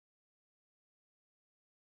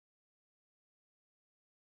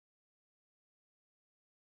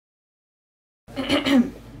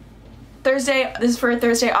Thursday, this is for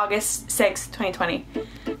Thursday, August 6th, 2020.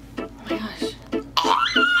 Oh my gosh.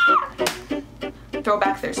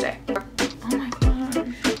 Throwback Thursday. Oh my gosh.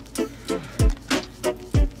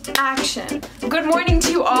 Action. Good morning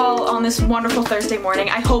to you all on this wonderful Thursday morning.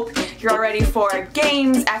 I hope you're all ready for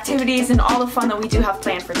games, activities, and all the fun that we do have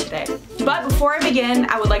planned for today. But before I begin,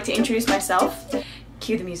 I would like to introduce myself.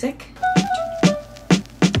 Cue the music.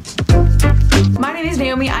 My name is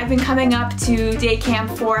Naomi. I've been coming up to day camp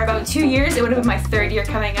for about 2 years. It would have been my 3rd year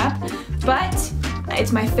coming up, but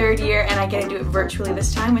it's my 3rd year and I get to do it virtually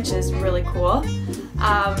this time, which is really cool.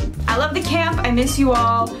 I love the camp, I miss you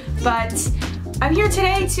all, but I'm here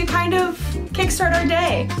today to kind of kickstart our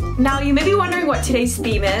day. Now you may be wondering what today's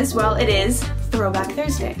theme is. Well, it is Throwback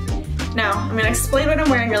Thursday. Now, I'm gonna explain what I'm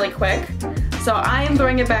wearing really quick. So I am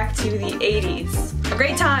throwing it back to the 80s. A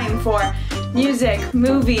great time for music,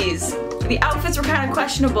 movies. The outfits were kind of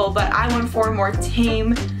questionable, but I went for a more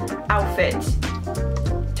tame outfit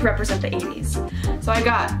to represent the 80s. So I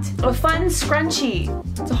got a fun scrunchie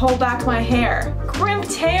to hold back my hair.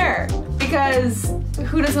 Crimped hair, because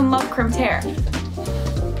who doesn't love crimped hair?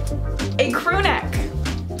 A crew neck,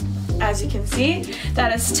 as you can see,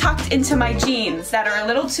 that is tucked into my jeans that are a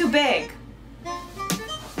little too big.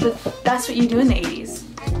 But that's what you do in the 80s.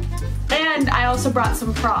 And I also brought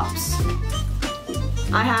some props.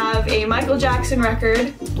 I have a Michael Jackson record,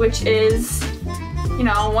 which is, you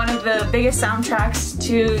know, one of the biggest soundtracks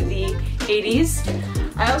to the 80s.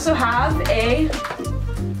 I also have a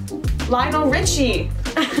Lionel Richie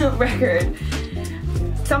record.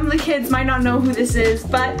 Some of the kids might not know who this is,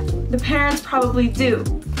 but the parents probably do.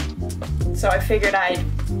 So I figured I'd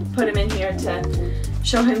put him in here to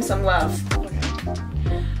show him some love.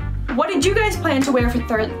 What did you guys plan to wear for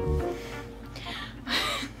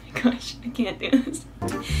Gosh, I can't do this.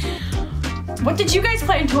 What did you guys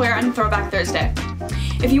plan to wear on Throwback Thursday?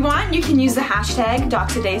 If you want, you can use the hashtag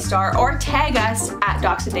Doxa Daystar or tag us at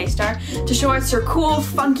Doxa Daystar to show us your cool,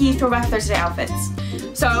 funky Throwback Thursday outfits.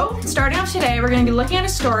 So, starting off today, we're going to be looking at a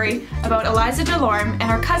story about Eliza Delorme and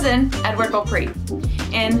her cousin, Édouard Beaupré,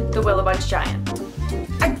 in The Willowbunch Giant.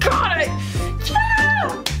 I got it!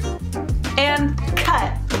 Yeah! And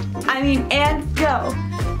cut. And go.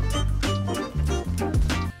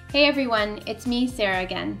 Hey everyone, it's me, Sarah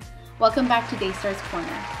again. Welcome back to Daystar's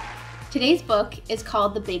Corner. Today's book is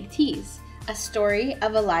called The Big Tease, a story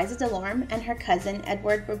of Eliza Delorme and her cousin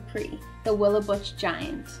Édouard Beaupré, the Willowbunch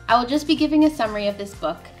Giant. I will just be giving a summary of this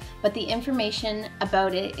book, but the information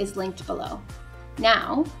about it is linked below.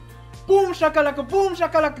 Now, boom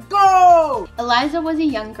shakalaka, go! Eliza was a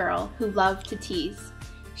young girl who loved to tease.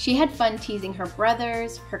 She had fun teasing her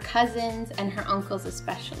brothers, her cousins, and her uncles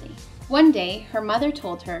especially. One day, her mother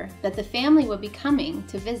told her that the family would be coming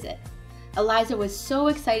to visit. Eliza was so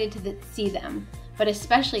excited to see them, but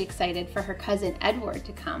especially excited for her cousin Édouard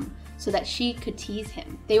to come so that she could tease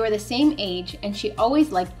him. They were the same age and she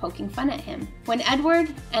always liked poking fun at him. When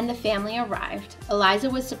Édouard and the family arrived, Eliza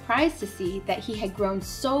was surprised to see that he had grown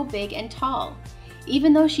so big and tall.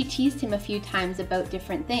 Even though she teased him a few times about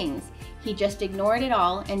different things, he just ignored it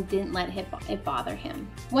all and didn't let it bother him.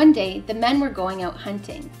 One day, the men were going out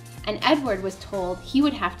hunting, and Édouard was told he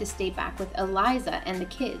would have to stay back with Eliza and the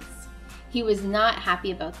kids. He was not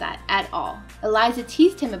happy about that at all. Eliza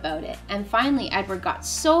teased him about it, and finally Édouard got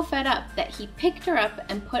so fed up that he picked her up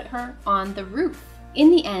and put her on the roof.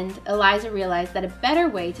 In the end, Eliza realized that a better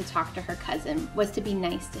way to talk to her cousin was to be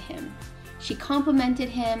nice to him. She complimented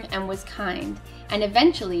him and was kind, and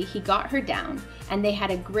eventually he got her down, and they had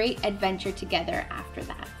a great adventure together after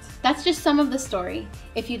that. That's just some of the story.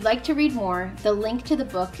 If you'd like to read more, the link to the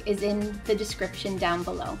book is in the description down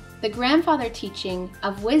below. The grandfather teaching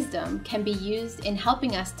of wisdom can be used in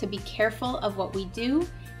helping us to be careful of what we do,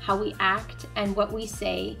 how we act, and what we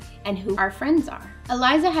say, and who our friends are.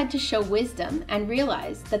 Eliza had to show wisdom and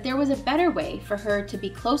realize that there was a better way for her to be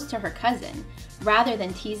close to her cousin rather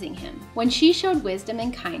than teasing him. When she showed wisdom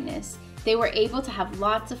and kindness, they were able to have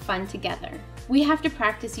lots of fun together. We have to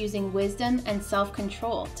practice using wisdom and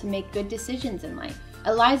self-control to make good decisions in life.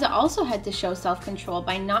 Eliza also had to show self-control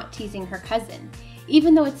by not teasing her cousin,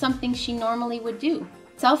 even though it's something she normally would do.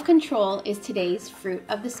 Self-control is today's fruit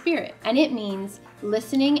of the Spirit, and it means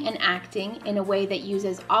listening and acting in a way that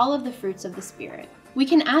uses all of the fruits of the Spirit. We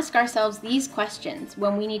can ask ourselves these questions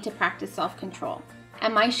when we need to practice self-control.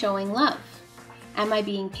 Am I showing love? Am I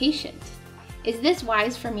being patient? Is this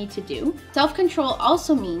wise for me to do? Self-control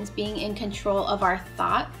also means being in control of our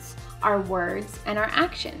thoughts, our words, and our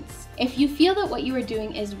actions. If you feel that what you are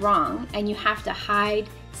doing is wrong and you have to hide,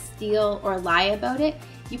 steal, or lie about it,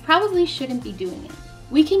 you probably shouldn't be doing it.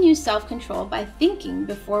 We can use self-control by thinking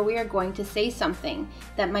before we are going to say something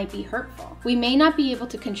that might be hurtful. We may not be able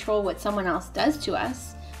to control what someone else does to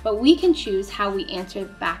us, but we can choose how we answer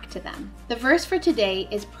back to them. The verse for today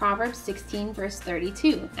is Proverbs 16 verse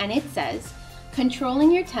 32, and it says,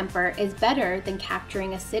 "Controlling your temper is better than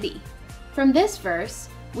capturing a city." From this verse,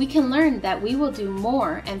 we can learn that we will do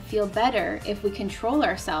more and feel better if we control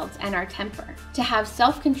ourselves and our temper. To have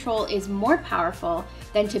self-control is more powerful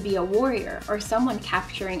than to be a warrior or someone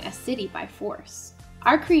capturing a city by force.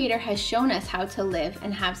 Our Creator has shown us how to live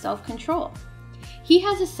and have self-control. He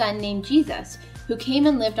has a son named Jesus who came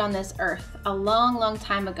and lived on this earth a long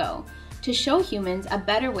time ago to show humans a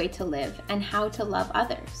better way to live and how to love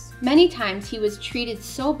others. Many times he was treated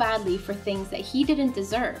so badly for things that he didn't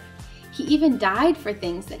deserve. He even died for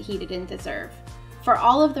things that he didn't deserve, for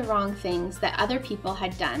all of the wrong things that other people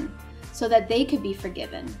had done, so that they could be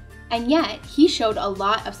forgiven. And yet, he showed a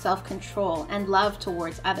lot of self-control and love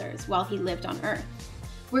towards others while he lived on earth.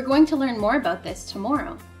 We're going to learn more about this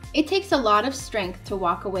tomorrow. It takes a lot of strength to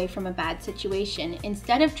walk away from a bad situation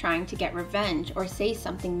instead of trying to get revenge or say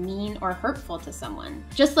something mean or hurtful to someone.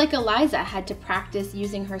 Just like Eliza had to practice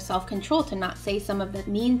using her self-control to not say some of the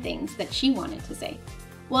mean things that she wanted to say.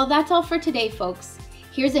 Well, that's all for today, folks.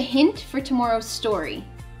 Here's a hint for tomorrow's story.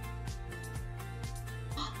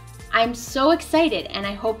 I'm so excited, and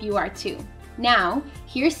I hope you are too. Now,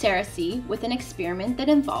 here's Sarah C. with an experiment that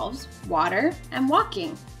involves water and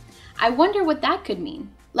walking. I wonder what that could mean.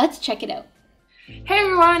 Let's check it out. Hey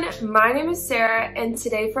everyone, my name is Sarah, and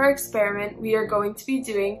today for our experiment we are going to be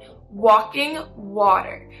doing walking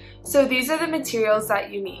water. So these are the materials that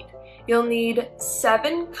you need. You'll need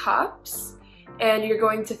 7 cups, and you're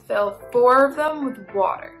going to fill 4 of them with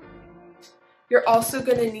water. You're also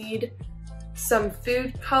going to need some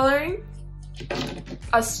food coloring,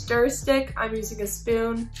 a stir stick, I'm using a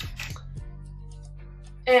spoon,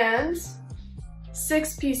 and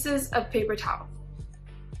 6 pieces of paper towel.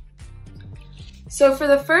 So for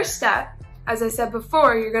the first step, as I said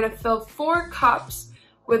before, you're going to fill 4 cups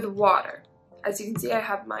with water. As you can see, I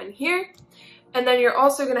have mine here. And then you're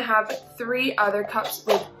also going to have 3 other cups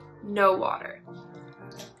with no water.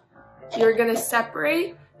 You're going to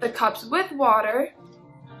separate the cups with water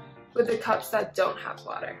with the cups that don't have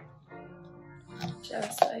water.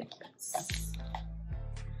 Just like this.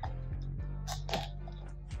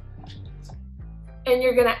 And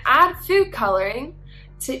you're going to add food coloring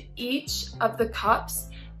to each of the cups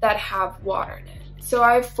that have water in it. So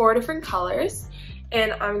I have 4 different colors,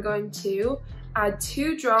 and I'm going to add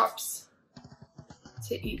 2 drops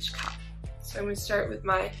to each cup. So I'm going to start with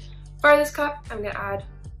my farthest cup. I'm going to add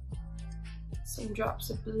some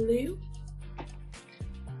drops of blue.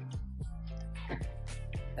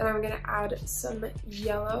 Then I'm going to add some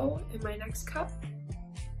yellow in my next cup,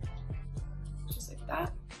 just like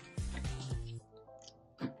that.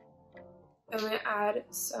 I'm going to add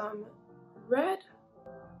some red.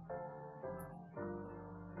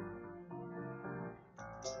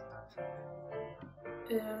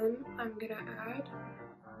 And I'm going to add,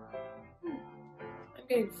 I'm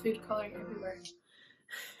getting food coloring everywhere.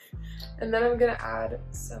 And then I'm going to add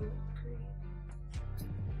some green.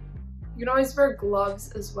 You can always wear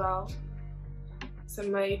gloves as well, so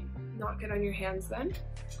it might not get on your hands then.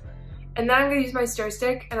 And then I'm going to use my stir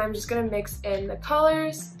stick, and I'm just going to mix in the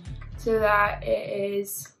colors so that it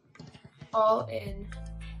is all in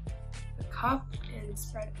the cup and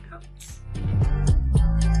spread it out.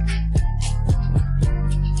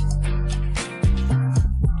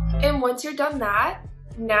 And once you're done that,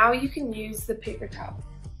 now you can use the paper towel.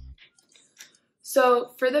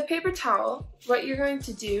 So for the paper towel, what you're going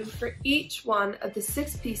to do for each one of the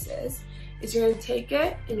 6 pieces is you're going to take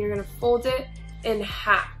it and you're going to fold it in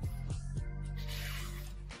half.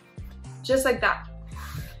 Just like that.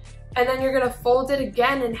 And then you're going to fold it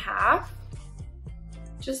again in half,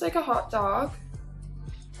 just like a hot dog,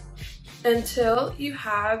 until you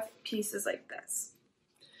have pieces like this.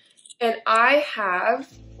 And I have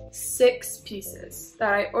 6 pieces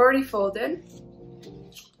that I already folded,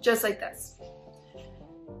 just like this.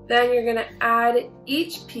 Then you're gonna add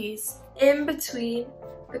each piece in between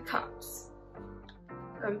the cups.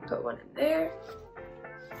 I'm gonna put one in there.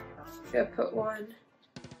 I'm gonna put one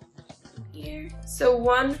here. So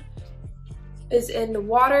one is in the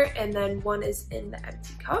water and then one is in the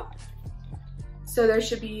empty cup. So there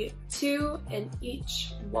should be 2 in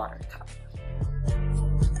each water cup.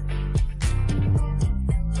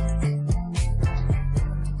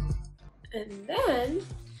 And then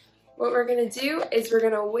what we're gonna do is we're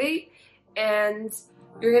gonna wait, and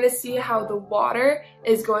you're gonna see how the water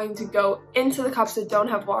is going to go into the cups that don't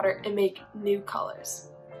have water and make new colors.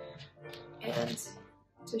 And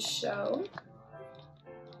to show.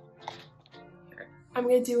 Here. I'm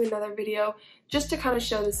going to do another video just to kind of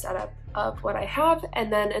show the setup of what I have,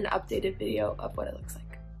 and then an updated video of what it looks like.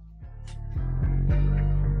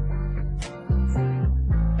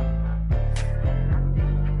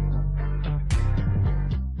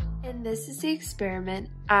 And this is the experiment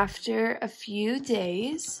after a few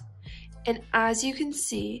days. And as you can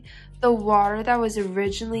see, the water that was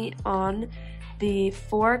originally on the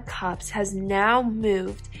 4 cups has now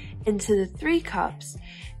moved into the 3 cups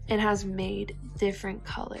and has made different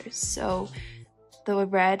colors. So the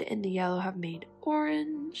red and the yellow have made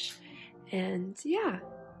orange, and yeah.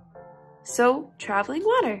 So, traveling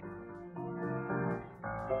water.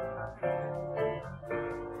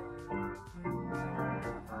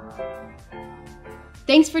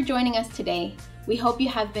 Thanks for joining us today. We hope you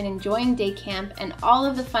have been enjoying day camp and all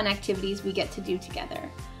of the fun activities we get to do together.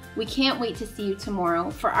 We can't wait to see you tomorrow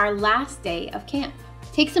for our last day of camp.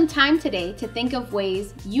 Take some time today to think of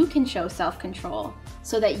ways you can show self-control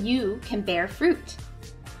so that you can bear fruit.